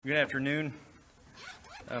Good afternoon.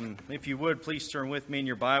 If you would, please turn with me in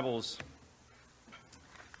your Bibles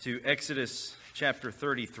to Exodus chapter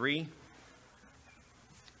 33.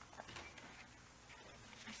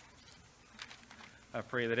 I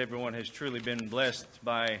pray that everyone has truly been blessed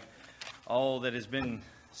by all that has been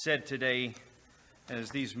said today as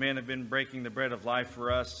these men have been breaking the bread of life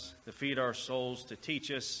for us, to feed our souls, to teach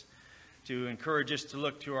us, to encourage us to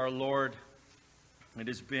look to our Lord. It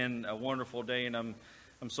has been a wonderful day, and I'm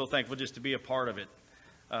so thankful just to be a part of it.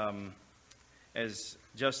 As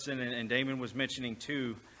Justin and Damon was mentioning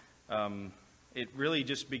too, it really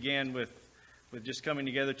just began with just coming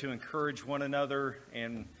together to encourage one another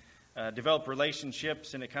and develop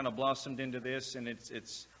relationships, and it kind of blossomed into this. And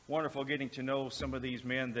it's wonderful getting to know some of these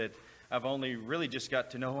men that I've only really just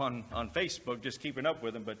got to know on Facebook, just keeping up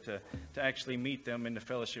with them, but to actually meet them and to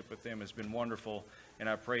fellowship with them has been wonderful. And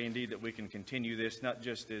I pray indeed that we can continue this, not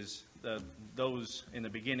just as those in the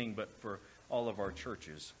beginning, but for all of our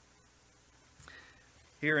churches.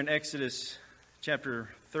 Here in Exodus chapter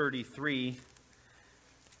 33,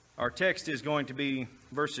 our text is going to be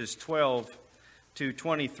verses 12 to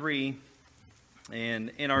 23.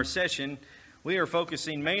 And in our session, we are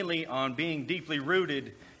focusing mainly on being deeply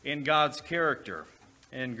rooted in God's character.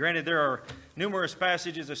 And granted, there are numerous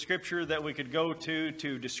passages of Scripture that we could go to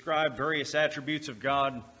describe various attributes of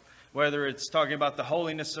God, whether it's talking about the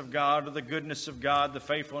holiness of God or the goodness of God, the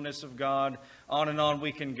faithfulness of God, on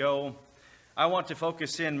we can go. I want to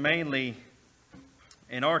focus in mainly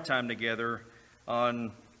in our time together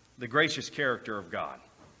on the gracious character of God.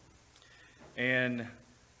 And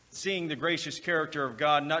seeing the gracious character of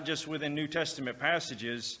God, not just within New Testament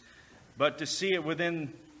passages, but to see it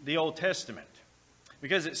within the Old Testament.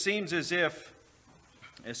 Because it seems as if,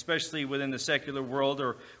 especially within the secular world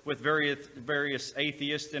or with various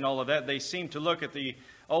atheists and all of that, they seem to look at the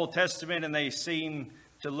Old Testament and they seem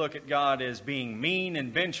to look at God as being mean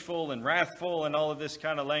and vengeful and wrathful and all of this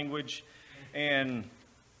kind of language. And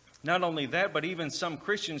not only that, but even some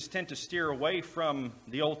Christians tend to steer away from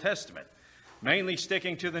the Old Testament, mainly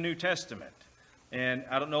sticking to the New Testament. And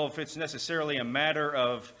I don't know if it's necessarily a matter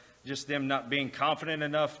of just them not being confident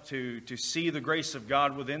enough to see the grace of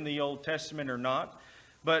God within the Old Testament or not.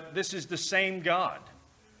 But this is the same God.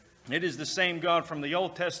 It is the same God from the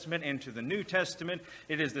Old Testament into the New Testament.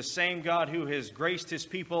 It is the same God who has graced His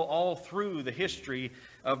people all through the history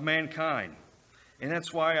of mankind. And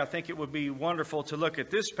that's why I think it would be wonderful to look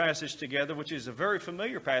at this passage together, which is a very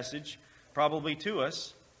familiar passage, probably to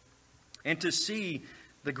us, and to see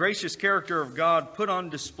the gracious character of God put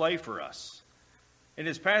on display for us. And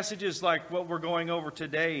it's passages like what we're going over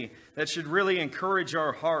today that should really encourage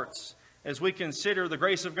our hearts as we consider the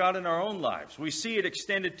grace of God in our own lives. We see it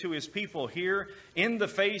extended to His people here in the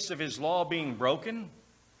face of His law being broken.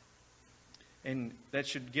 And that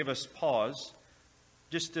should give us pause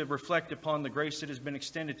just to reflect upon the grace that has been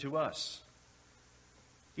extended to us.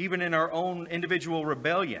 Even in our own individual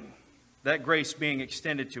rebellion, that grace being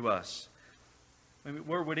extended to us. I mean,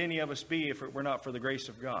 where would any of us be if it were not for the grace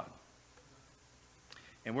of God?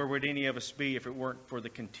 And where would any of us be if it weren't for the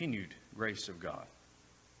continued grace of God?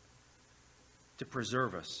 To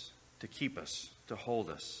preserve us, to keep us, to hold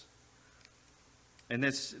us. And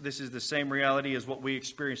this is the same reality as what we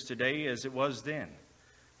experience today as it was then.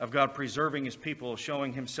 Of God preserving His people,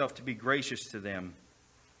 showing Himself to be gracious to them.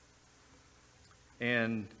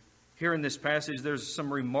 And here in this passage, there's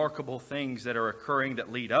some remarkable things that are occurring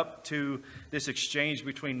that lead up to this exchange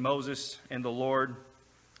between Moses and the Lord.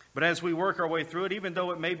 But as we work our way through it, even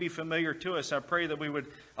though it may be familiar to us, I pray that we would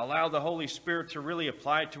allow the Holy Spirit to really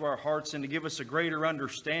apply it to our hearts and to give us a greater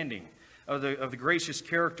understanding of the gracious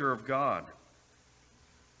character of God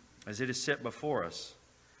as it is set before us.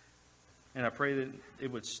 And I pray that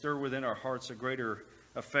it would stir within our hearts a greater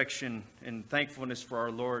affection and thankfulness for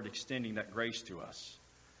our Lord extending that grace to us.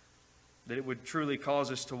 That it would truly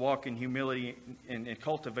cause us to walk in humility and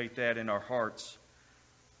cultivate that in our hearts.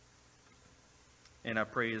 And I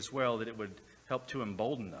pray as well that it would help to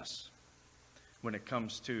embolden us when it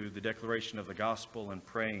comes to the declaration of the gospel and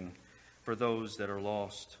praying for those that are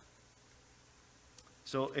lost.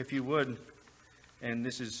 So if you would, and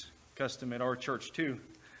this is custom at our church too,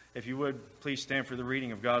 if you would, please stand for the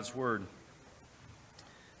reading of God's Word.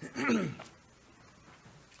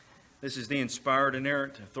 This is the inspired,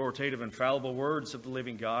 inerrant, authoritative, infallible words of the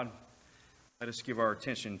living God. Let us give our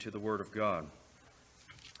attention to the Word of God.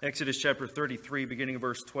 Exodus chapter 33, beginning of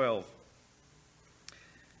verse 12.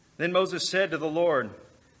 Then Moses said to the Lord,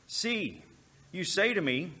 "See, you say to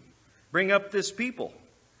me, bring up this people,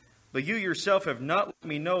 but you yourself have not let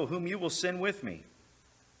me know whom you will send with me.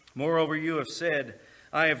 Moreover, you have said,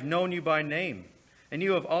 I have known you by name, and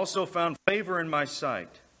you have also found favor in my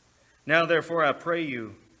sight. Now therefore I pray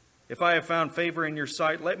you, if I have found favor in your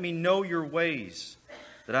sight, let me know your ways,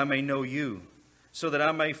 that I may know you, so that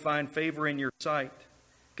I may find favor in your sight.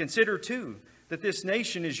 Consider too that this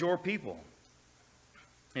nation is your people.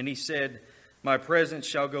 And he said, my presence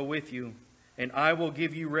shall go with you, and I will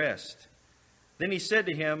give you rest. Then he said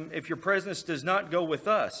to him, if your presence does not go with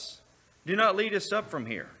us, do not lead us up from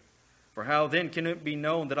here. For how then can it be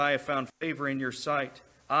known that I have found favor in your sight,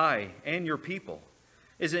 I and your people?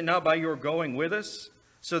 Is it not by your going with us,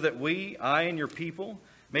 so that we, I and your people,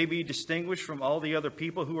 may be distinguished from all the other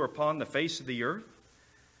people who are upon the face of the earth?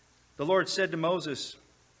 The Lord said to Moses,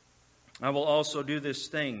 I will also do this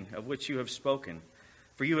thing of which you have spoken,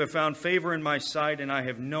 for you have found favor in my sight, and I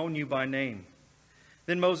have known you by name.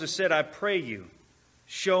 Then Moses said, I pray you,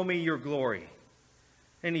 show me your glory.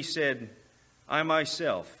 And he said, I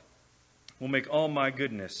myself will make all my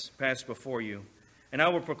goodness pass before you, and I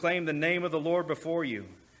will proclaim the name of the Lord before you.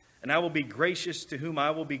 And I will be gracious to whom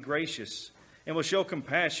I will be gracious, and will show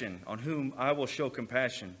compassion on whom I will show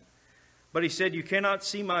compassion. But he said, you cannot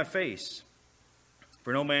see my face,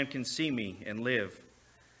 for no man can see me and live.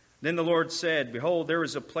 Then the Lord said, behold, there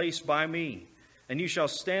is a place by me, and you shall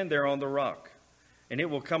stand there on the rock. And it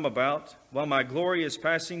will come about, while my glory is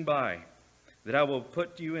passing by, that I will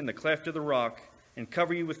put you in the cleft of the rock, and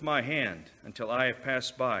cover you with my hand until I have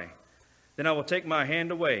passed by. Then I will take my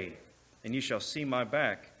hand away, and you shall see my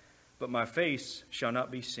back, but my face shall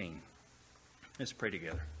not be seen. Let's pray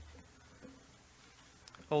together.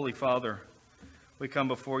 Holy Father, we come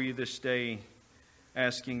before you this day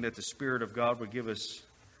asking that the Spirit of God would give us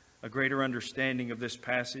a greater understanding of this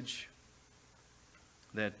passage,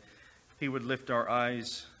 that he would lift our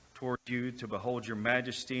eyes toward you to behold your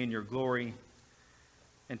majesty and your glory,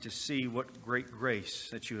 and to see what great grace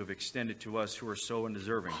that you have extended to us who are so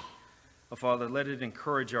undeserving. Oh, Father, let it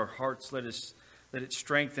encourage our hearts. Let it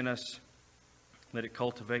strengthen us. Let it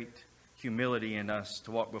cultivate humility in us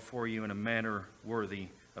to walk before you in a manner worthy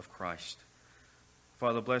of Christ.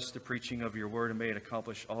 Father, bless the preaching of your word, and may it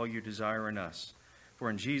accomplish all you desire in us. For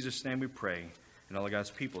in Jesus' name we pray, and all of God's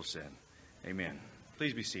people said, amen.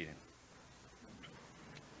 Please be seated.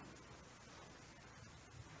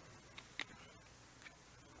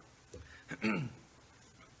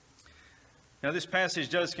 Now, this passage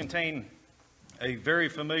does contain a very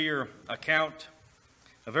familiar account,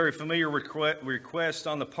 a very familiar request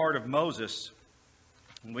on the part of Moses.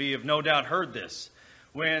 We have no doubt heard this.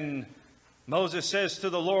 When Moses says to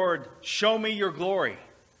the Lord, show me your glory.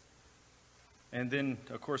 And then,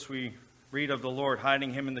 of course, we read of the Lord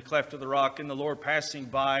hiding him in the cleft of the rock, and the Lord passing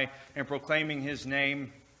by and proclaiming his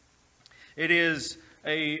name. It is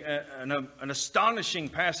an astonishing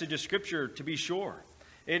passage of Scripture, to be sure.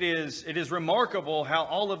 It is remarkable how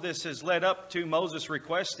all of this has led up to Moses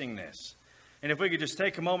requesting this. And if we could just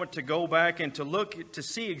take a moment to go back and to look to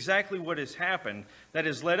see exactly what has happened that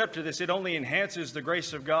has led up to this, it only enhances the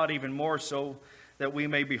grace of God even more so that we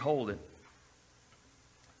may behold it,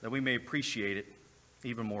 that we may appreciate it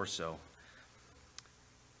even more so.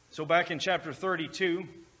 So back in chapter 32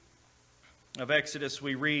 of Exodus,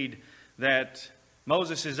 we read that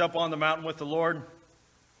Moses is up on the mountain with the Lord.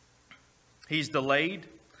 He's delayed.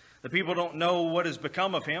 The people don't know what has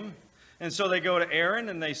become of him. And so they go to Aaron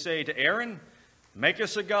and they say to Aaron, make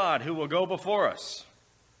us a god who will go before us.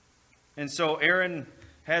 And so Aaron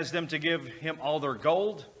has them to give him all their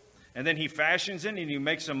gold. And then he fashions it and he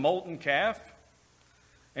makes a molten calf.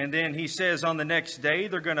 And then he says on the next day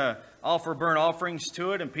they're going to offer burnt offerings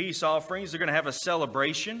to it and peace offerings. They're going to have a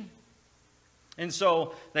celebration. And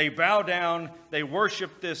so they bow down, they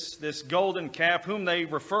worship this golden calf, whom they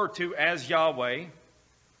refer to as Yahweh.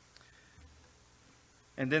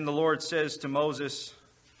 And then the Lord says to Moses,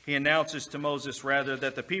 he announces to Moses, rather,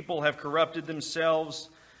 that the people have corrupted themselves.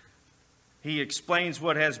 He explains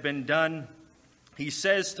what has been done. He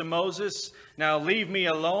says to Moses, now leave me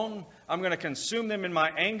alone. I'm going to consume them in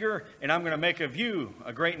my anger, and I'm going to make of you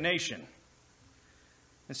a great nation.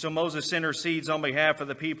 And so Moses intercedes on behalf of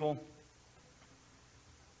the people.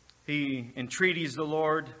 He entreaties the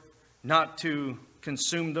Lord not to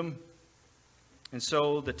consume them. And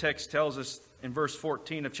so the text tells us in verse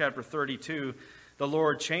 14 of chapter 32, the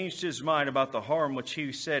Lord changed his mind about the harm which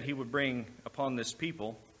he said he would bring upon this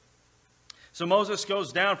people. So Moses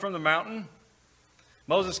goes down from the mountain.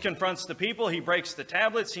 Moses confronts the people. He breaks the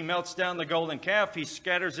tablets. He melts down the golden calf. He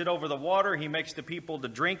scatters it over the water. He makes the people to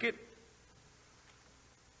drink it.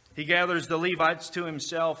 He gathers the Levites to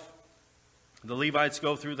himself. The Levites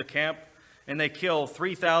go through the camp and they kill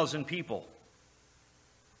 3,000 people.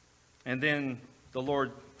 And then the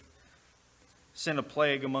Lord sent a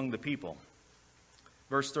plague among the people.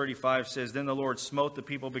 Verse 35 says, "Then the Lord smote the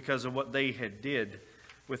people because of what they had did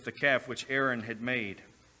with the calf which Aaron had made."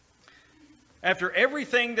 After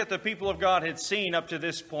everything that the people of God had seen up to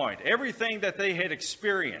this point, everything that they had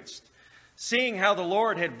experienced, seeing how the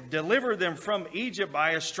Lord had delivered them from Egypt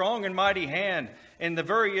by a strong and mighty hand, and the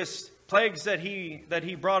various plagues that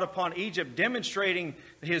he brought upon Egypt, demonstrating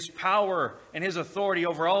his power and his authority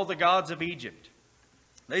over all the gods of Egypt.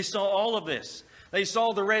 They saw all of this. They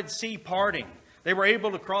saw the Red Sea parting. They were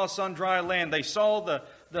able to cross on dry land. They saw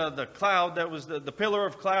the cloud that was the pillar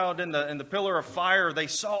of cloud and the pillar of fire. They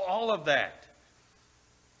saw all of that.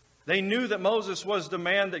 They knew that Moses was the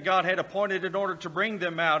man that God had appointed in order to bring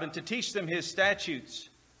them out and to teach them his statutes.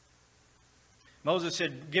 Moses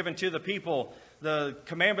had given to the people the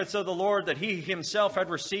commandments of the Lord that he himself had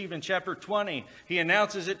received in chapter 20. He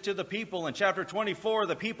announces it to the people. In chapter 24,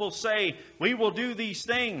 the people say, "We will do these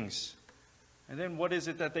things." And then what is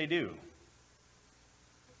it that they do?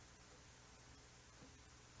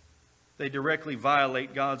 They directly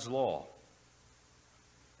violate God's law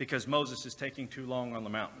because Moses is taking too long on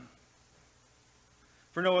the mountain.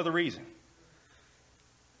 For no other reason.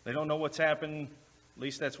 They don't know what's happened. At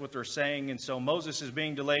least that's what they're saying. And so Moses is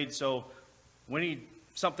being delayed. So we need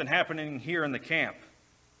something happening here in the camp.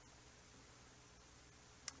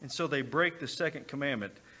 And so they break the second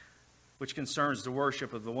commandment, which concerns the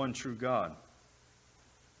worship of the one true God.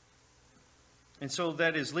 And so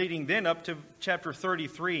that is leading then up to chapter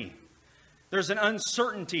 33. There's an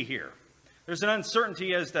uncertainty here. There's an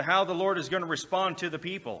uncertainty as to how the Lord is going to respond to the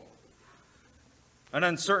people. An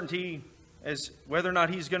uncertainty as whether or not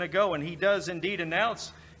he's going to go. And he does indeed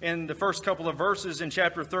announce in the first couple of verses in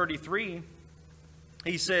chapter 33,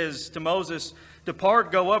 he says to Moses,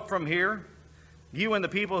 "Depart, go up from here, you and the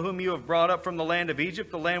people whom you have brought up from the land of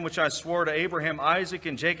Egypt, the land which I swore to Abraham, Isaac,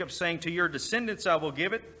 and Jacob, saying, to your descendants I will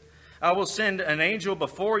give it. I will send an angel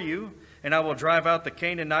before you, and I will drive out the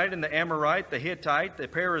Canaanite and the Amorite, the Hittite, the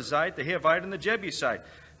Perizzite, the Hivite, and the Jebusite.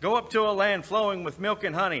 Go up to a land flowing with milk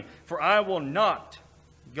and honey, for I will not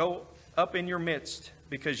go up in your midst,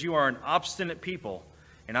 because you are an obstinate people,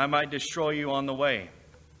 and I might destroy you on the way."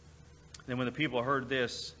 Then when the people heard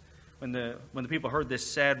this, when the people heard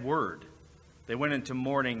this sad word, they went into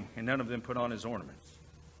mourning, and none of them put on his ornaments.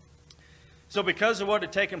 So because of what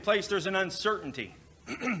had taken place, there's an uncertainty.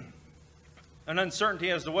 An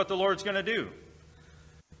uncertainty as to what the Lord's going to do.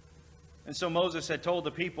 And so Moses had told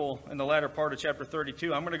the people in the latter part of chapter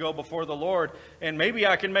 32, "I'm going to go before the Lord, and maybe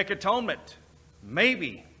I can make atonement.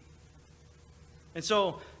 Maybe." And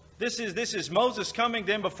so this is Moses coming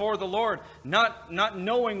then before the Lord, not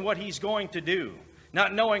knowing what he's going to do,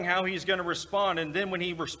 not knowing how he's going to respond. And then when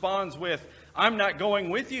he responds with, "I'm not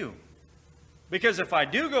going with you, because if I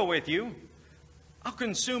do go with you, I'll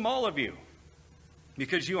consume all of you,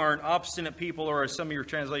 because you are an obstinate people," or as some of your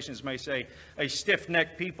translations may say, a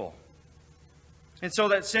stiff-necked people. And so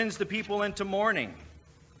that sends the people into mourning.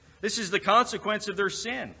 This is the consequence of their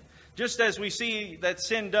sin. Just as we see that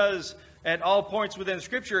sin does at all points within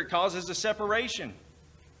Scripture, it causes a separation.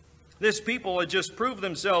 This people had just proved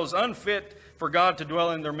themselves unfit for God to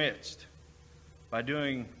dwell in their midst by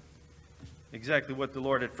doing exactly what the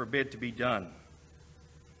Lord had forbid to be done.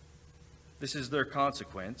 This is their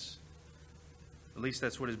consequence. At least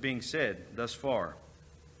that's what is being said thus far.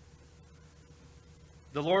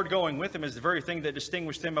 The Lord going with them is the very thing that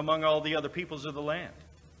distinguished them among all the other peoples of the land,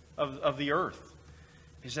 of the earth,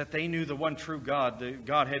 is that they knew the one true God.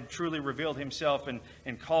 God had truly revealed himself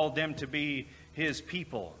and called them to be his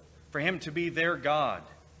people, for him to be their God,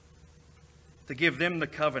 to give them the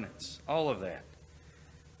covenants, all of that.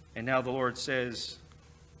 And now the Lord says,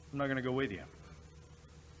 "I'm not going to go with you."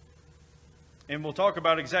 And we'll talk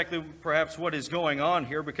about exactly perhaps what is going on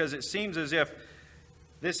here, because it seems as if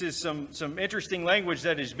this is some interesting language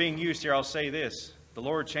that is being used here. I'll say this: the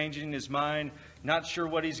Lord changing his mind, not sure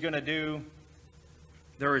what he's going to do.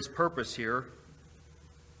 There is purpose here.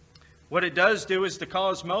 What it does do is to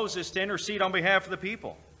cause Moses to intercede on behalf of the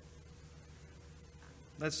people.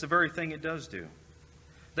 That's the very thing it does do.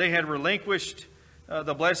 They had relinquished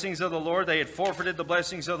the blessings of the Lord. They had forfeited the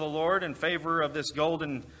blessings of the Lord in favor of this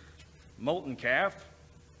golden molten calf.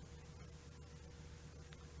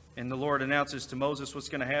 And the Lord announces to Moses what's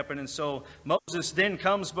going to happen. And so Moses then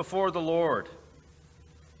comes before the Lord.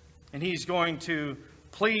 And he's going to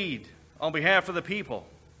plead on behalf of the people.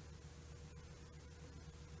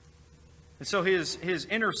 And so his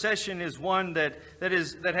intercession is one that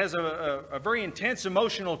has a very intense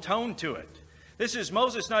emotional tone to it. This is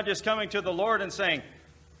Moses not just coming to the Lord and saying,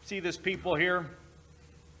 "See this people here?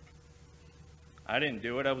 I didn't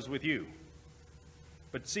do it, I was with you.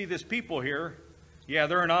 But see this people here, Yeah,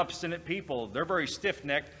 they're an obstinate people. They're very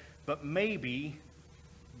stiff-necked, but maybe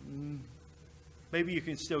you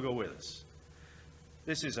can still go with us.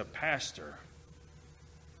 This is a pastor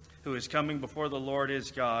who is coming before the Lord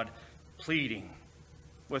his God, pleading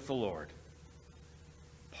with the Lord,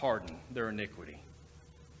 pardon their iniquity.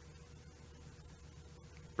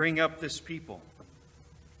 Bring up this people.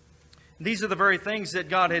 These are the very things that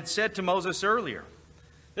God had said to Moses earlier.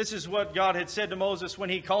 This is what God had said to Moses when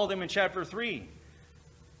he called him in chapter 3.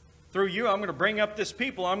 Through you, I'm going to bring up this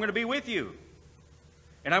people. I'm going to be with you.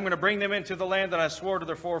 And I'm going to bring them into the land that I swore to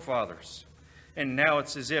their forefathers. And now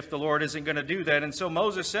it's as if the Lord isn't going to do that. And so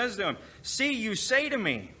Moses says to him, see, you say to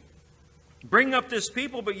me, bring up this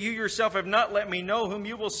people, but you yourself have not let me know whom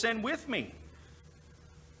you will send with me.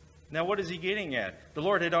 Now, what is he getting at? The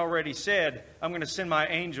Lord had already said, I'm going to send my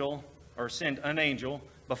angel, or send an angel,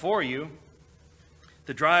 before you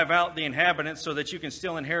to drive out the inhabitants so that you can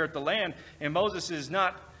still inherit the land. And Moses is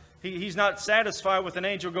not, he's not satisfied with an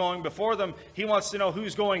angel going before them. He wants to know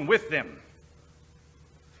who's going with them.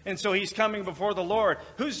 And so he's coming before the Lord.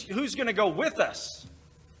 Who's going to go with us?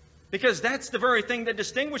 Because that's the very thing that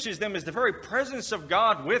distinguishes them, is the very presence of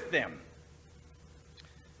God with them.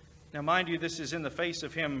 Now, mind you, this is in the face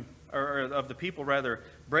of him, or of the people rather,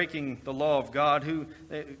 breaking the law of God, who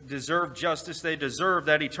deserve justice. They deserve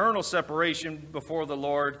that eternal separation before the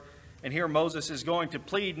Lord. And here Moses is going to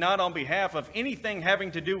plead not on behalf of anything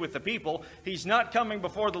having to do with the people. He's not coming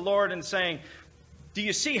before the Lord and saying, do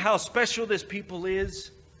you see how special this people is?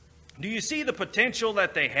 Do you see the potential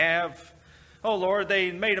that they have? Oh, Lord,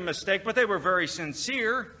 they made a mistake, but they were very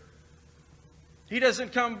sincere. He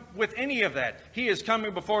doesn't come with any of that. He is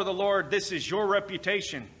coming before the Lord. This is your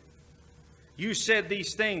reputation. You said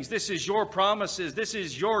these things. This is your promises. This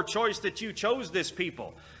is your choice that you chose this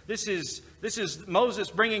people. This is Moses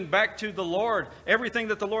bringing back to the Lord everything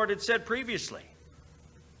that the Lord had said previously.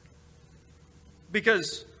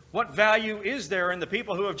 Because what value is there in the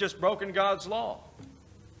people who have just broken God's law?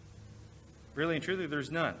 Really and truly,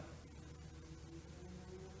 there's none.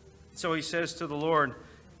 So he says to the Lord,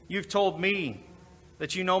 you've told me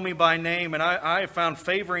that you know me by name, and I have found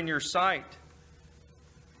favor in your sight.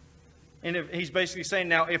 And he's basically saying,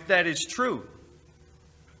 now, if that is true,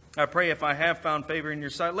 I pray if I have found favor in your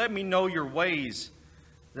sight, let me know your ways,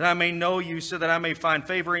 that I may know you, so that I may find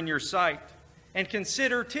favor in your sight. And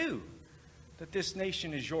consider, too, that this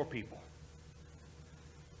nation is your people.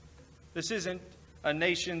 This isn't a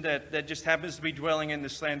nation that just happens to be dwelling in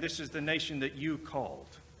this land. This is the nation that you called.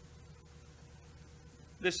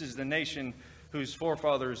 This is the nation whose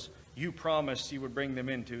forefathers you promised you would bring them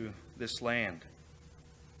into this land.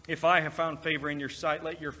 If I have found favor in your sight,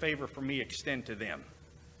 let your favor for me extend to them.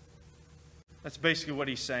 That's basically what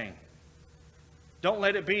he's saying. Don't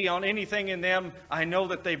let it be on anything in them. I know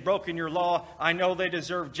that they've broken your law. I know they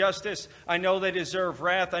deserve justice. I know they deserve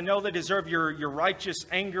wrath. I know they deserve your righteous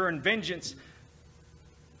anger and vengeance.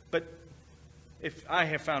 But if I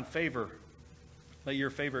have found favor, let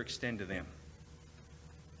your favor extend to them.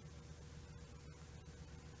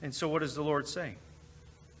 And so what does the Lord say?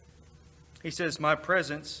 He says, my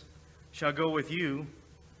presence shall go with you,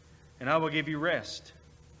 and I will give you rest.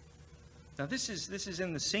 Now this is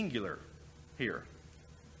in the singular here.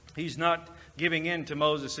 He's not giving in to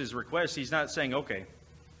Moses' request. He's not saying, okay,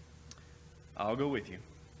 I'll go with you.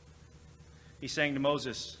 He's saying to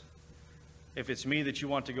Moses, if it's me that you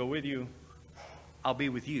want to go with you, I'll be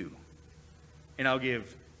with you, and I'll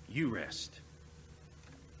give you rest.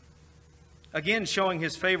 Again, showing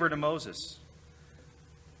his favor to Moses.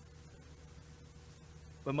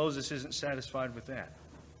 But Moses isn't satisfied with that,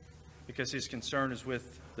 because his concern is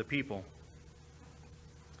with the people.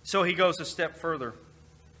 So he goes a step further,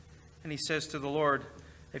 and he says to the Lord,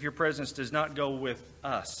 if your presence does not go with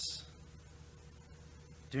us,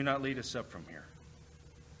 do not lead us up from here.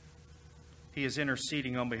 He is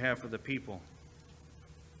interceding on behalf of the people,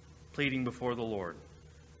 pleading before the Lord.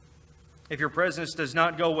 If your presence does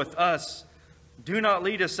not go with us, do not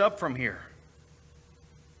lead us up from here.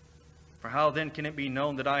 For how then can it be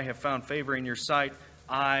known that I have found favor in your sight,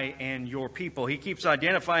 I and your people? He keeps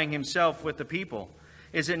identifying himself with the people.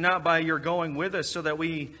 Is it not by your going with us so that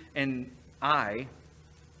we and I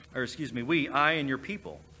and your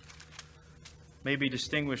people may be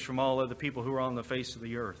distinguished from all other people who are on the face of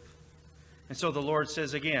the earth? And so the Lord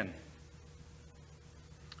says again,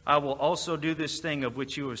 I will also do this thing of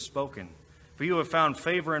which you have spoken. For you have found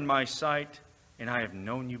favor in my sight, and I have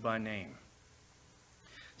known you by name.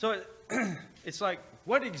 So it's like,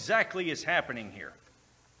 what exactly is happening here?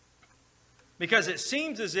 Because it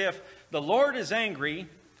seems as if the Lord is angry,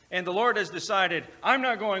 and the Lord has decided, I'm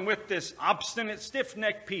not going with this obstinate,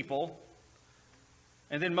 stiff-necked people.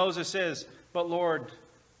 And then Moses says, but Lord,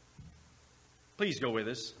 please go with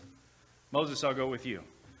us. Moses, I'll go with you.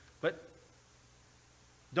 But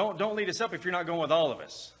don't lead us up if you're not going with all of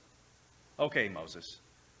us. Okay, Moses,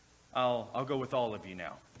 I'll go with all of you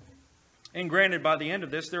now. And granted, by the end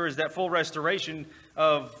of this, there is that full restoration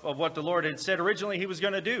of what the Lord had said originally he was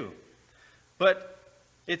going to do. But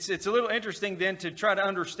it's a little interesting then to try to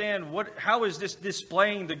understand how is this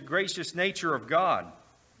displaying the gracious nature of God.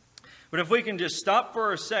 But if we can just stop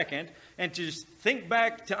for a second and just think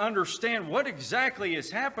back to understand what exactly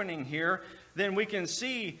is happening here, then we can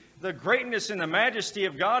see the greatness and the majesty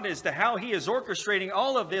of God as to how he is orchestrating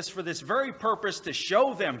all of this for this very purpose, to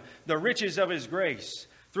show them the riches of his grace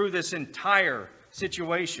through this entire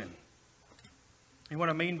situation. And what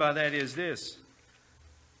I mean by that is this.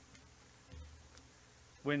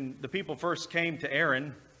 When the people first came to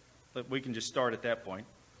Aaron, but we can just start at that point.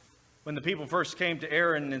 When the people first came to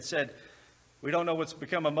Aaron and said, we don't know what's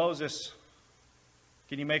become of Moses.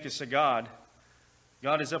 Can you make us a god?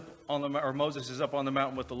 God is up on the, or Moses is up on the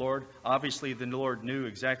mountain with the Lord. Obviously, the Lord knew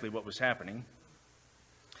exactly what was happening.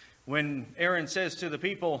 When Aaron says to the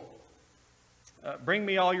people, bring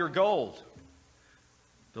me all your gold,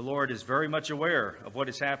 the Lord is very much aware of what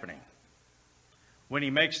is happening. When he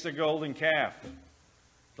makes the golden calf,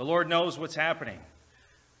 the Lord knows what's happening.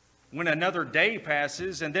 When another day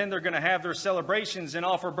passes, and then they're going to have their celebrations and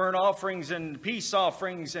offer burnt offerings and peace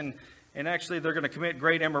offerings, and actually they're going to commit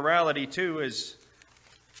great immorality too, as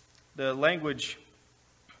the language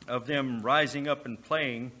of them rising up and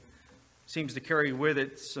playing seems to carry with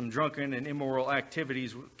it some drunken and immoral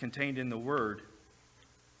activities contained in the word.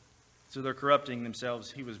 So they're corrupting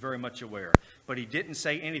themselves. He was very much aware. But he didn't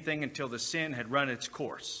say anything until the sin had run its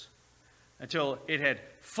course, until it had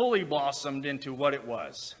fully blossomed into what it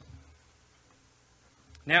was.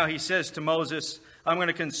 Now he says to Moses, I'm going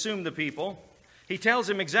to consume the people. He tells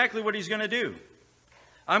him exactly what he's going to do.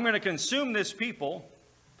 I'm going to consume this people,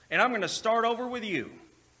 and I'm going to start over with you.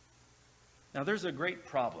 Now there's a great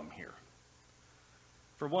problem here.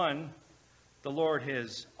 For one, the Lord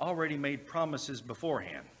has already made promises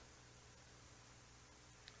beforehand.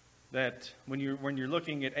 That when you're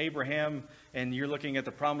looking at Abraham and you're looking at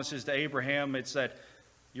the promises to Abraham, it's that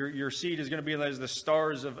your seed is going to be as the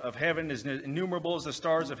stars of heaven, as innumerable as the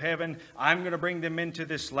stars of heaven. I'm going to bring them into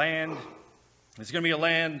this land. It's going to be a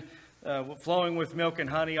land flowing with milk and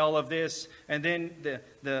honey, all of this. And then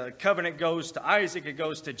the covenant goes to Isaac, it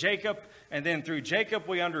goes to Jacob. And then through Jacob,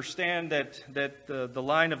 we understand that the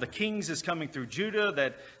line of the kings is coming through Judah,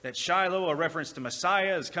 that Shiloh, a reference to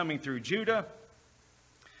Messiah, is coming through Judah.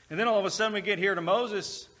 And then all of a sudden we get here to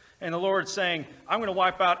Moses, and the Lord's saying, I'm going to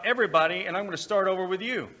wipe out everybody, and I'm going to start over with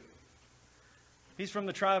you. He's from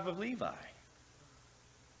the tribe of Levi.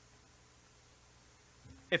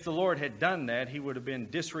 If the Lord had done that, he would have been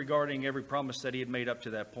disregarding every promise that he had made up to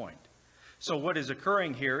that point. So what is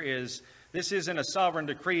occurring here is, this isn't a sovereign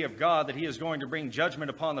decree of God that he is going to bring judgment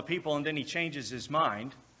upon the people and then he changes his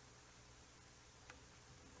mind.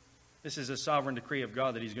 This is a sovereign decree of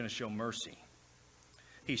God that he's going to show mercy.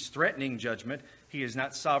 He's threatening judgment. He is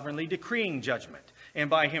not sovereignly decreeing judgment. And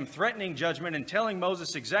by him threatening judgment and telling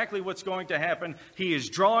Moses exactly what's going to happen, he is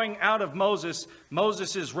drawing out of Moses'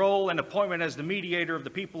 role and appointment as the mediator of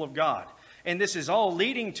the people of God. And this is all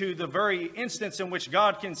leading to the very instance in which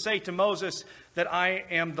God can say to Moses that I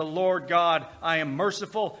am the Lord God. I am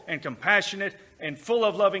merciful and compassionate and full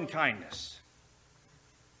of loving kindness.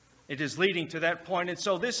 It is leading to that point. And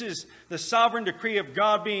so this is the sovereign decree of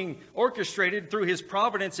God being orchestrated through his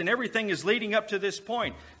providence, and everything is leading up to this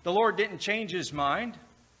point. The Lord didn't change his mind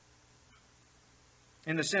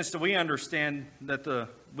in the sense that we understand that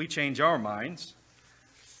we change our minds.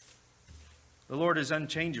 The Lord is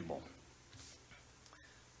unchangeable.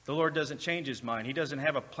 The Lord doesn't change his mind. He doesn't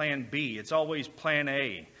have a plan B. It's always plan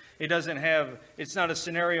A. It's not a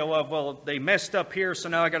scenario of, well, they messed up here, so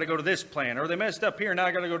now I got to go to this plan. Or they messed up here, now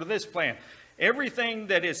I got to go to this plan. Everything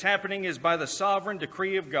that is happening is by the sovereign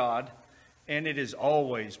decree of God, and it is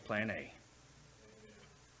always plan A.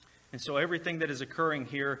 And so everything that is occurring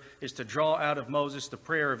here is to draw out of Moses the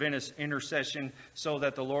prayer of intercession so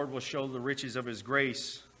that the Lord will show the riches of his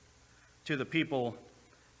grace to the people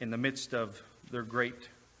in the midst of their great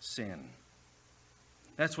sin.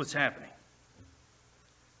 That's what's happening.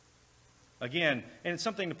 Again, and it's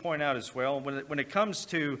something to point out as well, when it comes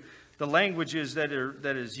to the languages that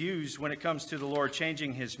is used, when it comes to the Lord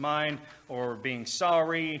changing his mind or being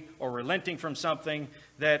sorry or relenting from something,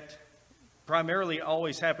 that primarily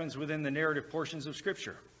always happens within the narrative portions of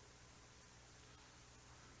Scripture.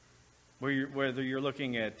 Whether you're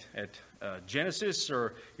looking at Genesis,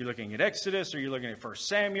 or you're looking at Exodus, or you're looking at 1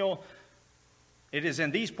 Samuel, It is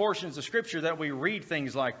in these portions of Scripture that we read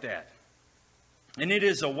things like that. And it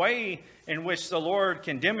is a way in which the Lord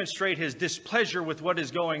can demonstrate His displeasure with what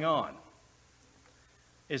is going on.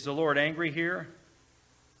 Is the Lord angry here?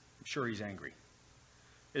 I'm sure He's angry.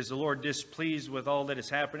 Is the Lord displeased with all that is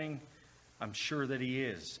happening? I'm sure that He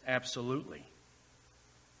is. Absolutely.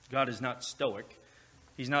 God is not stoic.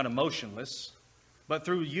 He's not emotionless. But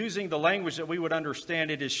through using the language that we would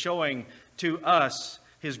understand, it is showing to us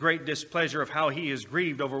His great displeasure of how He is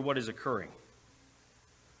grieved over what is occurring.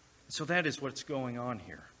 So that is what's going on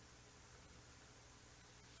here.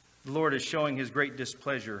 The Lord is showing His great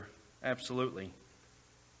displeasure. Absolutely.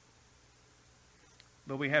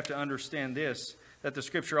 But we have to understand this, that the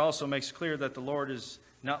Scripture also makes clear that the Lord is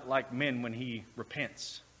not like men when He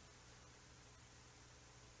repents.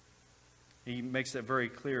 He makes that very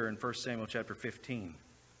clear in 1 Samuel chapter 15.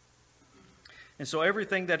 And so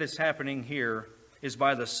everything that is happening here is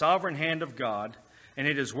by the sovereign hand of God, and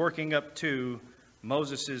it is working up to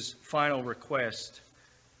Moses' final request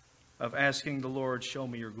of asking the Lord, show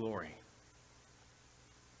me your glory.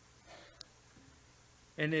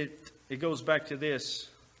 And it goes back to this.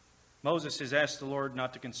 Moses has asked the Lord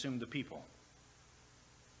not to consume the people.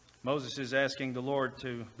 Moses is asking the Lord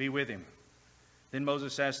to be with him. Then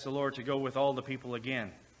Moses asked the Lord to go with all the people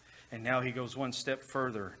again. And now he goes one step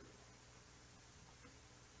further.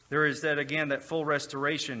 There is that full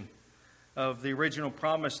restoration of the original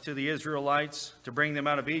promise to the Israelites to bring them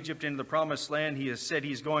out of Egypt into the promised land. He has said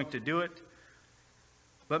He's going to do it.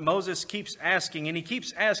 But Moses keeps asking, and he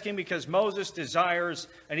keeps asking because Moses desires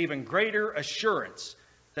an even greater assurance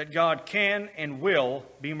that God can and will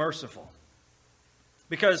be merciful.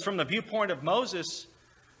 Because from the viewpoint of Moses,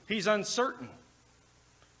 he's uncertain.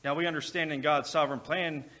 Now we understand in God's sovereign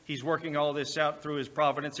plan, He's working all this out through His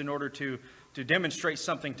providence in order to demonstrate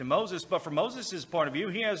something to Moses. But from Moses' point of view,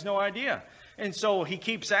 he has no idea. And so he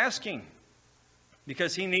keeps asking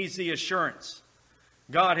because he needs the assurance.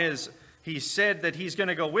 He said that He's going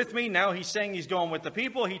to go with me. Now He's saying He's going with the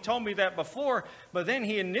people. He told me that before, but then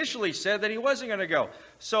He initially said that He wasn't going to go.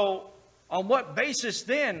 So on what basis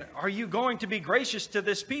then are you going to be gracious to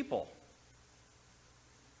this people?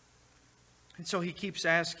 And so he keeps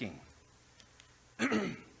asking.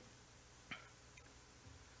 And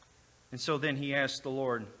so then he asked the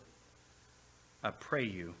Lord, I pray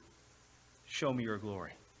you, show me your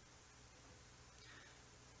glory.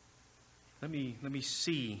 Let me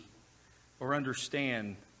see or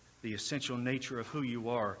understand the essential nature of who you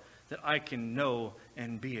are, that I can know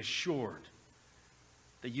and be assured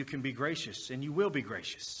that you can be gracious and you will be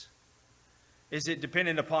gracious. Is it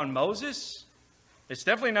dependent upon Moses? It's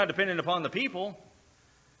definitely not dependent upon the people.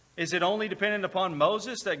 Is it only dependent upon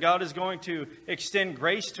Moses that God is going to extend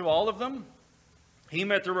grace to all of them? He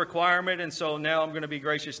met the requirement, and so now I'm going to be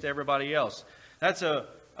gracious to everybody else. That's a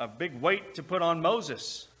big weight to put on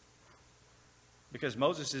Moses, because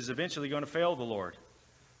Moses is eventually going to fail the Lord.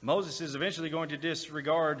 Moses is eventually going to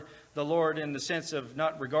disregard the Lord in the sense of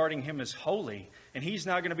not regarding Him as holy, and he's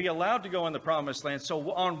not going to be allowed to go in the promised land.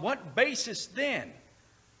 So on what basis then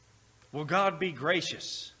will God be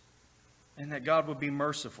gracious and that God would be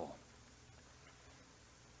merciful?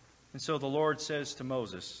 And so the Lord says to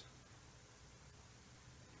Moses,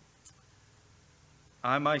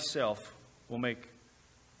 I myself will make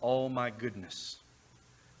all my goodness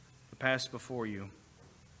to pass before you,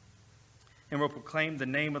 and will proclaim the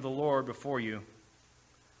name of the Lord before you.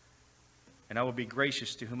 And I will be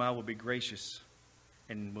gracious to whom I will be gracious,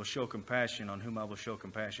 and will show compassion on whom I will show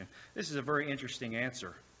compassion. This is a very interesting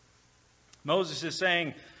answer. Moses is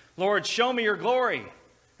saying, Lord, show me your glory.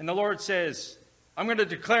 And the Lord says, I'm going to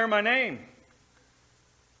declare my name.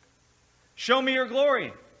 Show me your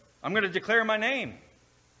glory. I'm going to declare my name.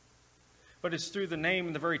 But it's through the name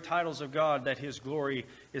and the very titles of God that His glory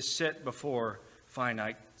is set before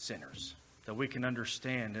finite sinners, that we can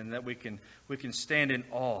understand and that we can stand in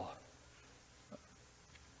awe.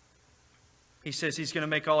 He says He's going to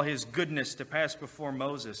make all His goodness to pass before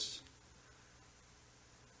Moses.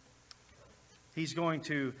 He's going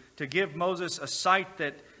to give Moses a sight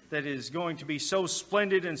that is going to be so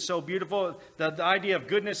splendid and so beautiful. The idea of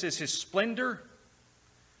goodness is His splendor,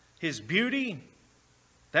 His beauty.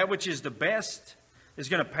 That which is the best is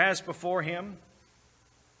going to pass before Him.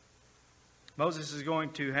 Moses is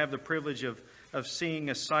going to have the privilege of seeing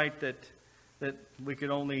a sight that we could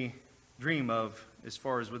only dream of as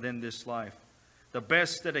far as within this life. The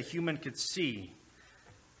best that a human could see,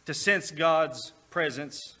 to sense God's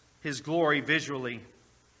presence, His glory visually.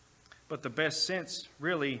 But the best sense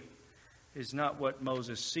really is not what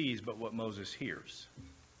Moses sees, but what Moses hears.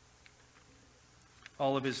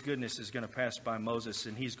 All of His goodness is going to pass by Moses,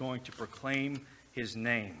 and he's going to proclaim his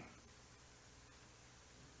name.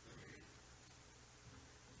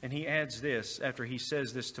 And he adds this after he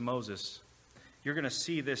says this to Moses. You're going to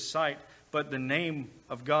see this sight, but the name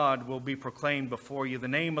of God will be proclaimed before you, the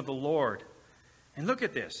name of the Lord. And look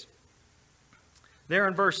at this. There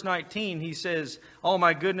in verse 19, he says, all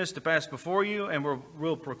my goodness to pass before you, and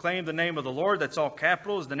we'll proclaim the name of the Lord. That's all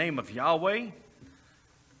capitals, the name of Yahweh.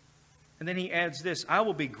 And then he adds this, I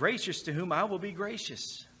will be gracious to whom I will be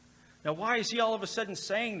gracious. Now, why is he all of a sudden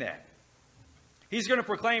saying that? He's going to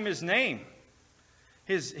proclaim his name.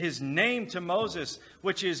 His name to Moses,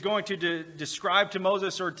 which is going to describe to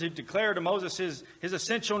Moses or to declare to Moses his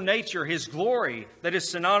essential nature, his glory that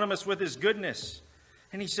is synonymous with his goodness.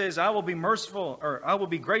 And he says, I will be merciful, or I will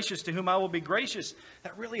be gracious to whom I will be gracious.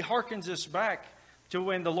 That really harkens us back to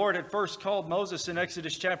when the Lord had first called Moses in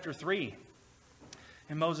Exodus chapter 3.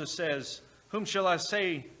 And Moses says, whom shall I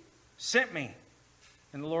say sent me?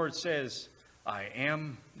 And the Lord says, I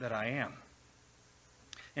am that I am.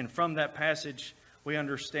 And from that passage, we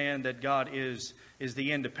understand that God is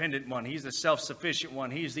the independent one. He's the self-sufficient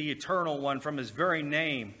one. He's the eternal one from his very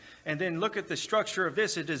name. And then look at the structure of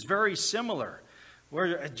this. It is very similar.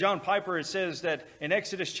 Where John Piper, it says that in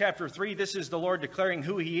Exodus chapter 3, this is the Lord declaring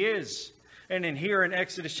who he is. And in here in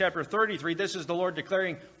Exodus chapter 33, this is the Lord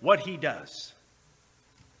declaring what he does.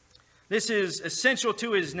 This is essential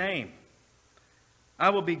to his name.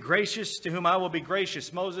 I will be gracious to whom I will be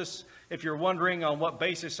gracious. Moses, if you're wondering on what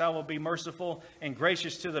basis I will be merciful and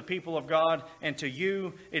gracious to the people of God and to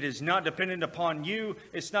you, it is not dependent upon you.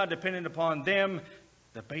 It's not dependent upon them.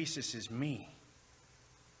 The basis is me.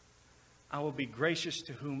 I will be gracious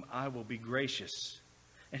to whom I will be gracious.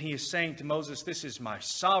 And he is saying to Moses, this is my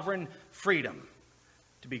sovereign freedom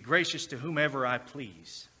to be gracious to whomever I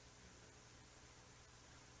please,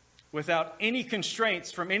 without any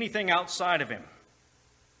constraints from anything outside of him.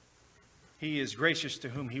 He is gracious to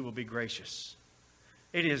whom he will be gracious.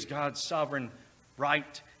 It is God's sovereign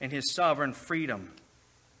right and his sovereign freedom.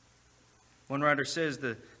 One writer says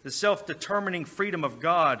the self-determining freedom of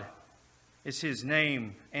God is his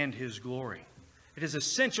name and his glory. It is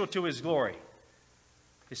essential to his glory,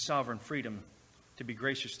 his sovereign freedom to be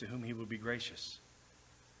gracious to whom he will be gracious.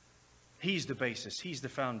 He's the basis. He's the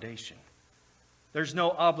foundation. There's no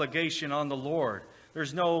obligation on the Lord.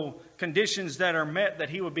 There's no conditions that are met that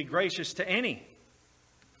he would be gracious to any.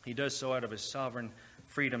 He does so out of his sovereign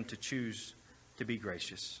freedom to choose to be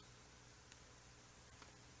gracious.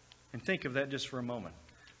 And think of that just for a moment.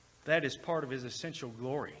 That is part of his essential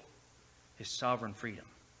glory, his sovereign freedom.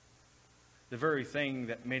 The very thing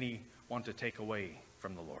that many want to take away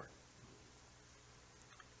from the Lord.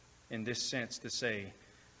 In this sense, to say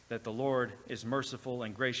that the Lord is merciful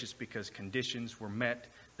and gracious because conditions were met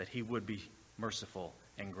that he would be merciful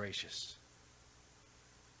and gracious.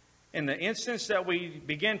 In the instance that we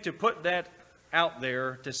begin to put that out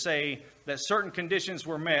there to say that certain conditions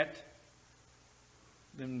were met,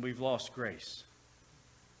 then we've lost grace.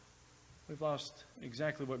 We've lost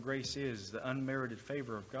exactly what grace is, the unmerited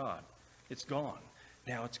favor of God. It's gone.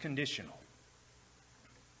 Now it's conditional.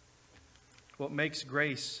 What makes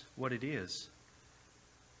grace what it is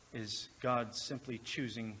God simply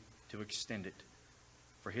choosing to extend it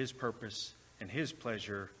for his purpose and his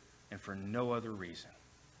pleasure and for no other reason.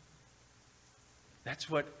 That's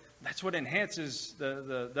what enhances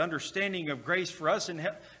the understanding of grace for us,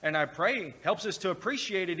 and I pray helps us to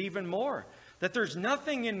appreciate it even more. That there's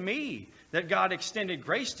nothing in me that God extended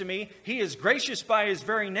grace to me. He is gracious by his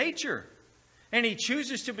very nature. And he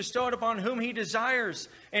chooses to bestow it upon whom he desires.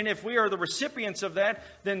 And if we are the recipients of that,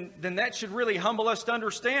 then that should really humble us to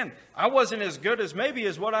understand. I wasn't as good as maybe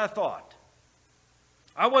as what I thought.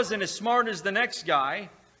 I wasn't as smart as the next guy.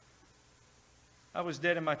 I was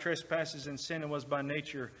dead in my trespasses and sin and was by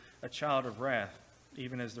nature a child of wrath,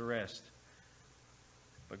 even as the rest.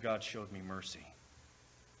 But God showed me mercy.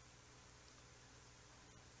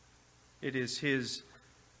 It is his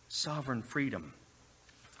sovereign freedom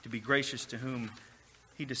to be gracious to whom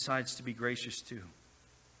he decides to be gracious to.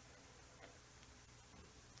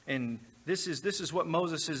 And this is what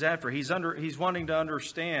Moses is after. He's wanting to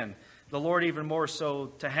understand the Lord even more so,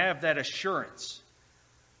 to have that assurance.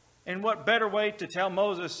 And what better way to tell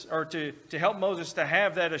Moses, or to help Moses to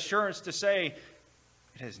have that assurance, to say,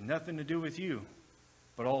 it has nothing to do with you,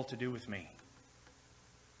 but all to do with me.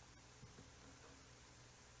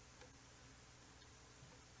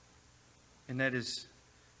 And that is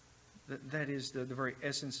the very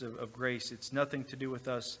essence of grace. It's nothing to do with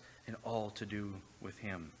us and all to do with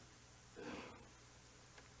him.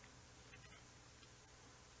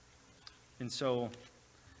 And so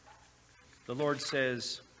the Lord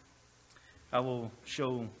says, I will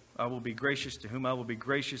show I will be gracious to whom I will be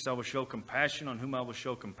gracious. I will show compassion on whom I will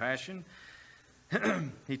show compassion.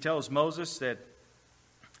 He tells Moses that,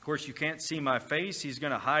 of course, you can't see my face. He's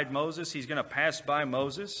going to hide Moses. He's going to pass by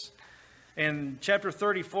Moses. And chapter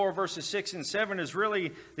 34, verses 6 and 7 is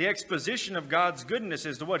really the exposition of God's goodness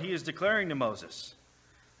as to what he is declaring to Moses.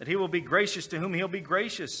 That he will be gracious to whom he'll be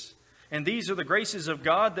gracious. And these are the graces of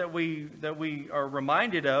God that we are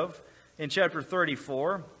reminded of in chapter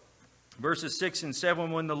 34, verses 6 and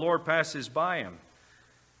 7, when the Lord passes by him.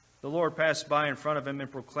 The Lord passed by in front of him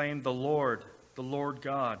and proclaimed, the Lord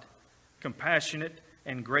God, compassionate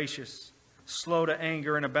and gracious, slow to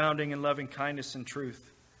anger and abounding in loving kindness and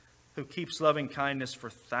truth, who keeps loving kindness for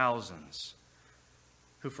thousands,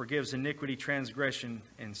 who forgives iniquity, transgression,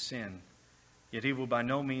 and sin. Yet he will by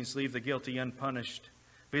no means leave the guilty unpunished,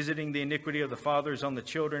 visiting the iniquity of the fathers on the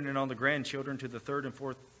children and on the grandchildren to the third and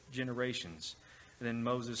fourth generations. And then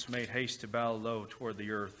Moses made haste to bow low toward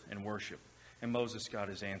the earth and worship. And Moses got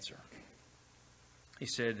his answer. He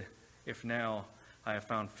said, if now I have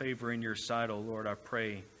found favor in your sight, O Lord, I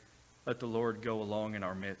pray, let the Lord go along in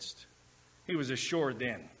our midst. He was assured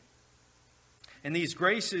then. And these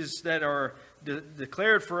graces that are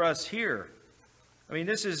declared for us here, I mean,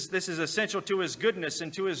 this is essential to his goodness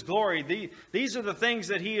and to his glory. These are the things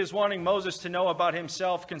that he is wanting Moses to know about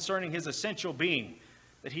himself concerning his essential being,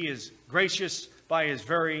 that he is gracious by his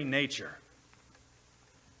very nature.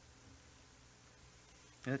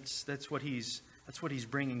 That's what he's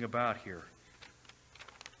bringing about here.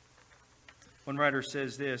 One writer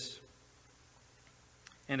says this,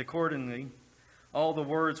 and accordingly, all the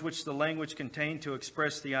words which the language contained to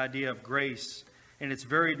express the idea of grace and its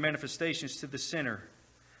varied manifestations to the sinner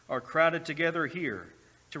are crowded together here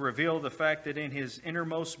to reveal the fact that in his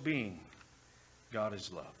innermost being, God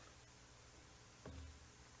is love.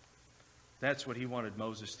 That's what he wanted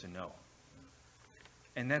Moses to know.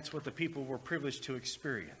 And that's what the people were privileged to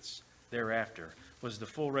experience thereafter, was the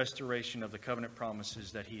full restoration of the covenant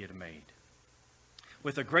promises that he had made,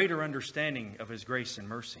 with a greater understanding of his grace and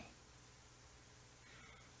mercy.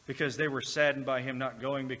 Because they were saddened by him not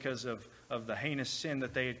going because of the heinous sin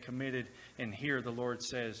that they had committed. And here the Lord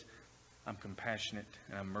says, I'm compassionate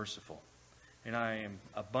and I'm merciful. And I am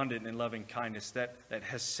abundant in loving kindness. That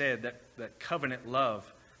has said that covenant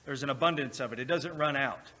love, there's an abundance of it. It doesn't run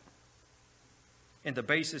out. And the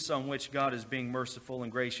basis on which God is being merciful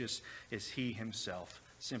and gracious is he himself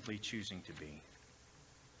simply choosing to be.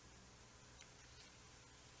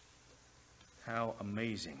 How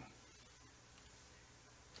amazing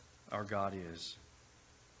our God is.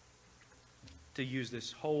 To use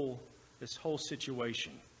this whole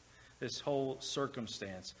situation, this whole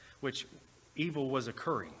circumstance, which evil was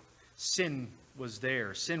occurring, sin was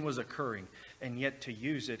there, sin was occurring, and yet to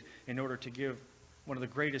use it in order to give one of the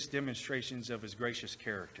greatest demonstrations of his gracious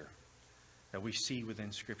character that we see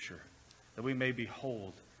within Scripture, that we may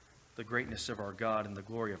behold the greatness of our God and the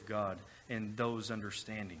glory of God in those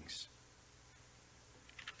understandings.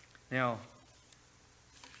 Now,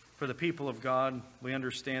 for the people of God, we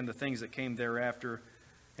understand the things that came thereafter,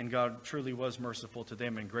 and God truly was merciful to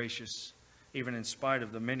them and gracious, even in spite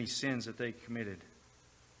of the many sins that they committed.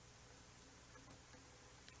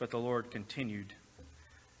 But the Lord continued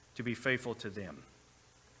to be faithful to them.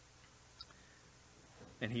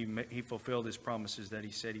 And he fulfilled his promises that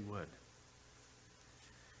he said he would.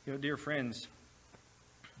 You know, dear friends,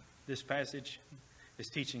 this passage is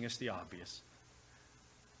teaching us the obvious.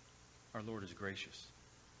 Our Lord is gracious.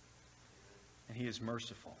 And he is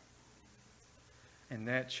merciful. And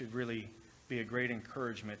that should really be a great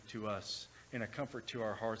encouragement to us and a comfort to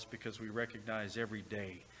our hearts, because we recognize every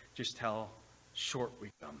day just how short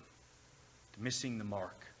we come, missing the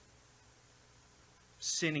mark,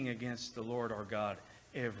 sinning against the Lord our God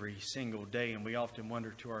every single day. And we often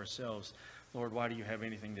wonder to ourselves, Lord, why do you have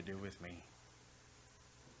anything to do with me?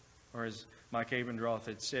 Or as Mike Abendroth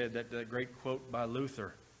had said, that great quote by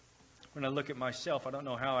Luther, when I look at myself, I don't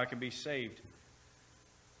know how I can be saved.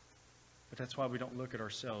 But that's why we don't look at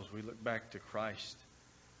ourselves. We look back to Christ.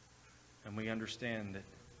 And we understand that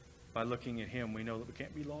by looking at him, we know that we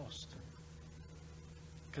can't be lost.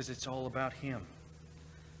 Because it's all about him.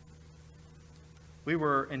 We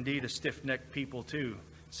were indeed a stiff-necked people too.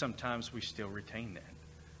 Sometimes we still retain that.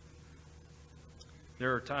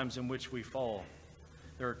 There are times in which we fall.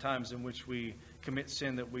 There are times in which we commit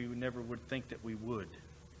sin that we never would think that we would.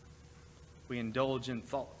 We indulge in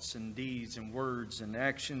thoughts and deeds and words and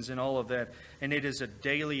actions and all of that. And it is a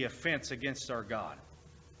daily offense against our God.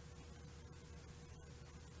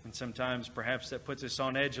 And sometimes perhaps that puts us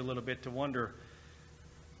on edge a little bit to wonder,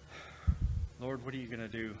 Lord, what are you going to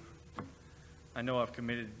do? I know I've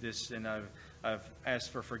committed this and I've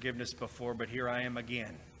asked for forgiveness before, but here I am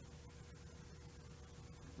again.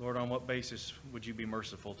 Lord, on what basis would you be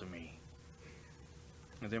merciful to me?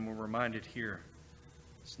 And then we're reminded here,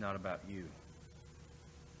 it's not about you.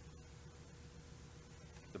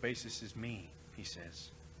 The basis is me, he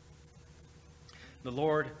says. The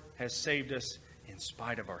Lord has saved us in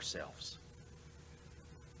spite of ourselves.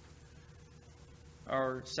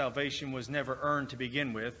 Our salvation was never earned to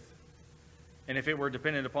begin with, and if it were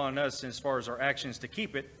dependent upon us as far as our actions to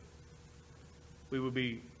keep it, we would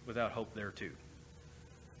be without hope there too.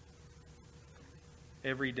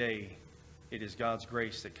 Every day, it is God's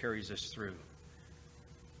grace that carries us through.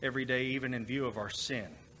 Every day, even in view of our sin,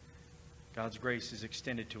 God's grace is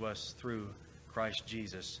extended to us through Christ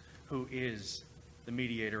Jesus, who is the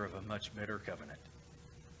mediator of a much better covenant,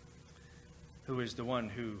 who is the one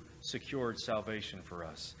who secured salvation for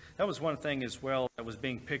us. That was one thing as well that was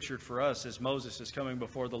being pictured for us as Moses is coming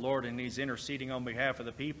before the Lord and he's interceding on behalf of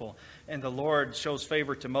the people. And the Lord shows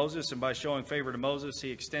favor to Moses, and by showing favor to Moses,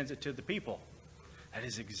 he extends it to the people. That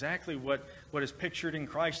is exactly what is pictured in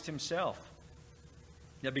Christ himself.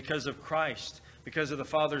 That because of Christ, because of the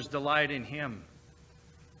Father's delight in him,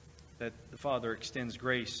 that the Father extends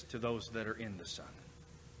grace to those that are in the Son.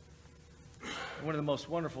 One of the most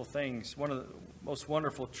wonderful things, one of the most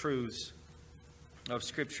wonderful truths of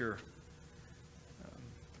Scripture,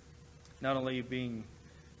 not only being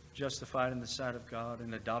justified in the sight of God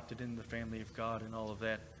and adopted in the family of God and all of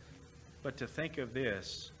that, but to think of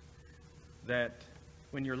this, that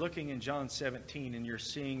when you're looking in John 17 and you're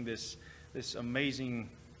seeing this amazing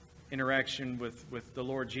interaction with the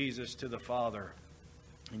Lord Jesus to the Father,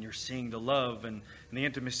 and you're seeing the love and the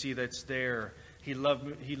intimacy that's there. He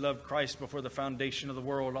loved Christ before the foundation of the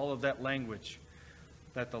world, all of that language.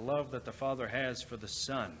 That the love that the Father has for the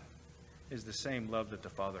Son is the same love that the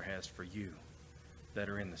Father has for you that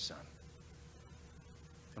are in the Son.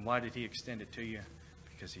 And why did he extend it to you?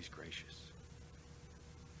 Because he's gracious.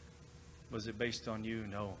 Was it based on you?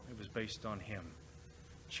 No, it was based on him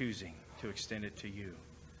choosing to extend it to you,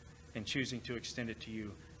 and choosing to extend it to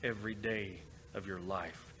you every day of your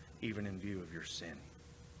life, even in view of your sin.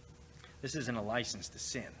 This isn't a license to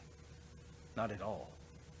sin, not at all.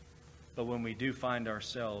 But when we do find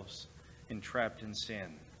ourselves entrapped in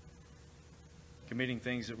sin, committing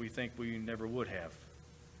things that we think we never would have,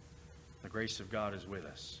 the grace of God is with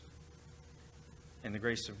us. And the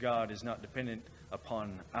grace of God is not dependent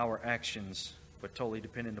upon our actions, but totally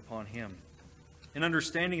dependent upon him. And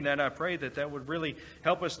understanding that, I pray that would really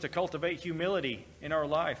help us to cultivate humility in our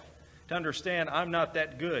life. To understand I'm not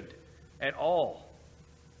that good at all.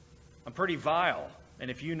 I'm pretty vile.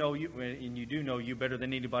 And if you know you, and you do know you better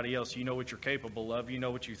than anybody else, you know what you're capable of, you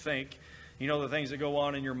know what you think, you know the things that go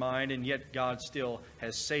on in your mind, and yet God still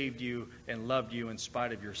has saved you and loved you in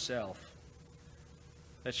spite of yourself.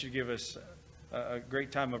 That should give us a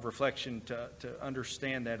great time of reflection to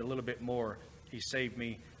understand that a little bit more. He saved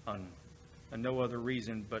me on no other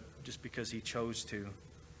reason but just because he chose to.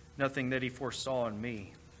 Nothing that he foresaw in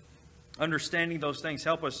me. Understanding those things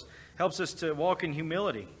helps us to walk in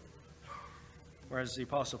humility. Whereas the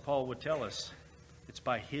Apostle Paul would tell us, it's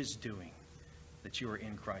by his doing that you are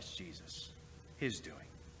in Christ Jesus. His doing,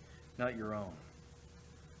 not your own.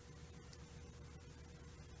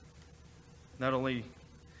 Not only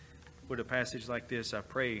would a passage like this, I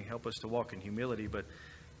pray, help us to walk in humility, but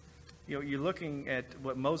you're looking at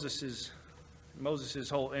what Moses'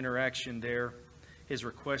 whole interaction there, his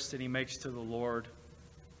requests that he makes to the Lord.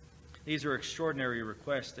 These are extraordinary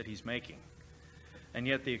requests that he's making. And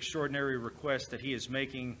yet the extraordinary request that he is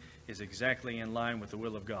making is exactly in line with the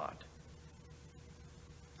will of God.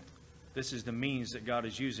 This is the means that God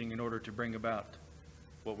is using in order to bring about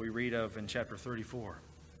what we read of in chapter 34.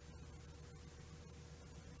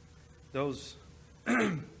 Those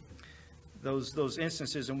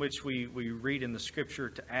instances in which we read in the Scripture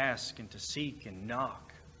to ask and to seek and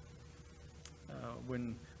knock.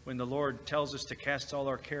 When the Lord tells us to cast all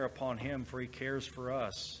our care upon him, for he cares for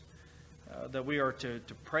us. That we are to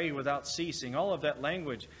pray without ceasing. All of that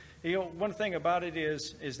language. One thing about it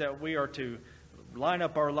is that we are to line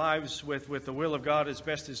up our lives with the will of God as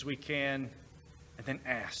best as we can, and then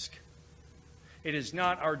ask. It is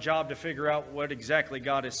not our job to figure out what exactly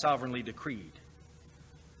God has sovereignly decreed.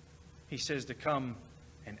 He says to come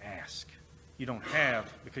and ask. You don't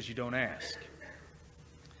have because you don't ask.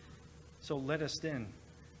 So let us then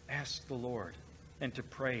ask the Lord and to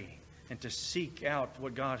pray and to seek out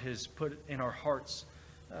what God has put in our hearts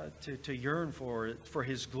to yearn for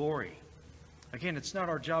his glory. Again, it's not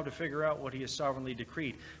our job to figure out what he has sovereignly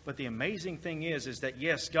decreed. But the amazing thing is that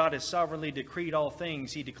yes, God has sovereignly decreed all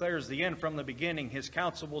things. He declares the end from the beginning. His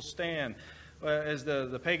counsel will stand. as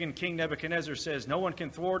the pagan king Nebuchadnezzar says, no one can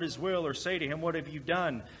thwart his will or say to him, what have you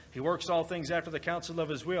done? He works all things after the counsel of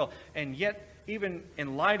his will. And yet, even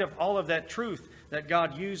in light of all of that truth that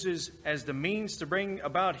God uses as the means to bring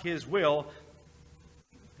about his will,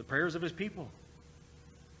 the prayers of his people.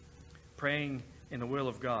 Praying in the will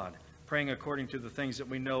of God. Praying according to the things that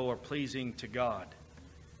we know are pleasing to God.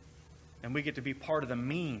 And we get to be part of the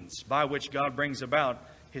means by which God brings about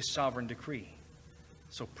his sovereign decree.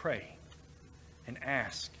 So pray and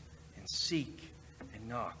ask and seek and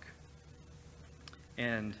knock.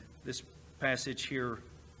 And this passage here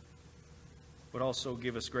would also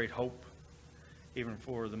give us great hope, even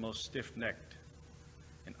for the most stiff-necked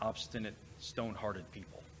and obstinate, stone-hearted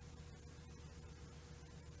people.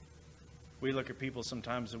 We look at people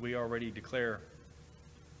sometimes and we already declare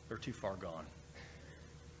they're too far gone.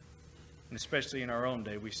 And especially in our own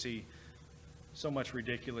day, we see so much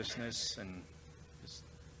ridiculousness and just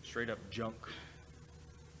straight-up junk.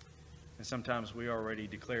 And sometimes we already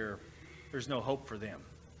declare there's no hope for them.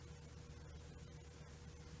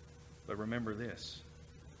 But remember this,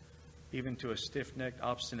 even to a stiff-necked,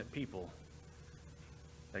 obstinate people,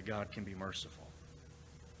 that God can be merciful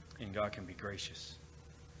and God can be gracious,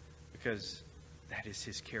 because that is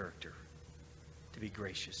his character, to be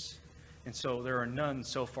gracious. And so there are none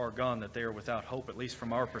so far gone that they are without hope, at least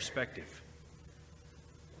from our perspective.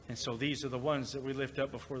 And so these are the ones that we lift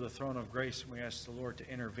up before the throne of grace, and we ask the Lord to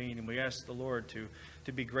intervene, and we ask the Lord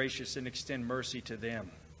to be gracious and extend mercy to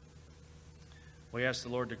them. We ask the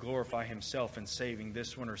Lord to glorify himself in saving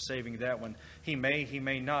this one or saving that one. He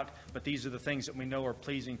may not, but these are the things that we know are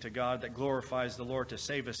pleasing to God, that glorifies the Lord to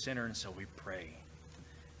save a sinner. And so we pray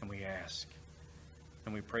and we ask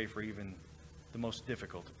and we pray for even the most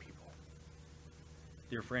difficult of people.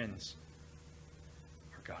 Dear friends,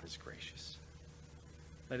 our God is gracious.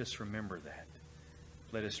 Let us remember that.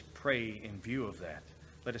 Let us pray in view of that.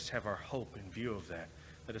 Let us have our hope in view of that.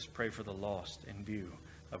 Let us pray for the lost in view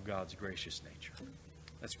of God's gracious nature.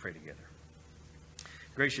 Let's pray together.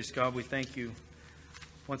 Gracious God, we thank you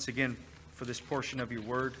once again for this portion of your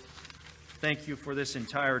word. Thank you for this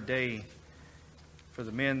entire day, for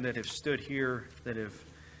the men that have stood here, that have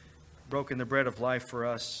broken the bread of life for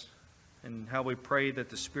us, and how we pray that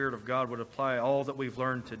the Spirit of God would apply all that we've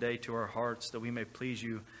learned today to our hearts, that we may please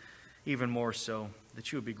you even more so,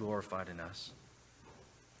 that you would be glorified in us.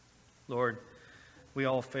 Lord, we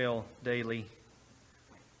all fail daily,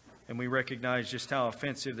 and we recognize just how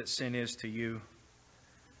offensive that sin is to you.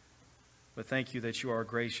 But thank you that you are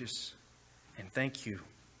gracious, and thank you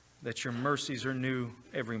that your mercies are new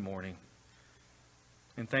every morning.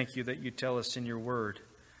 And thank you that you tell us in your word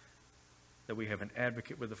that we have an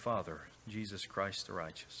advocate with the Father, Jesus Christ the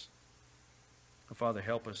righteous. Oh, Father,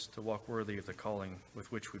 help us to walk worthy of the calling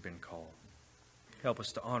with which we've been called. Help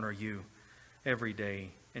us to honor you every day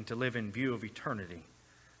and to live in view of eternity,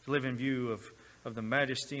 to live in view of the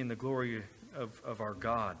majesty and the glory of our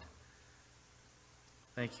God.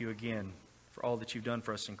 Thank you again for all that you've done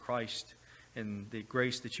for us in Christ and the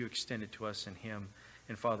grace that you extended to us in him.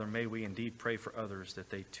 And Father, may we indeed pray for others that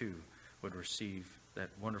they too would receive that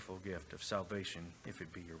wonderful gift of salvation, if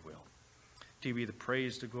it be your will. To you be the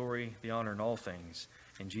praise, the glory, the honor in all things.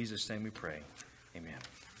 In Jesus' name we pray. Amen.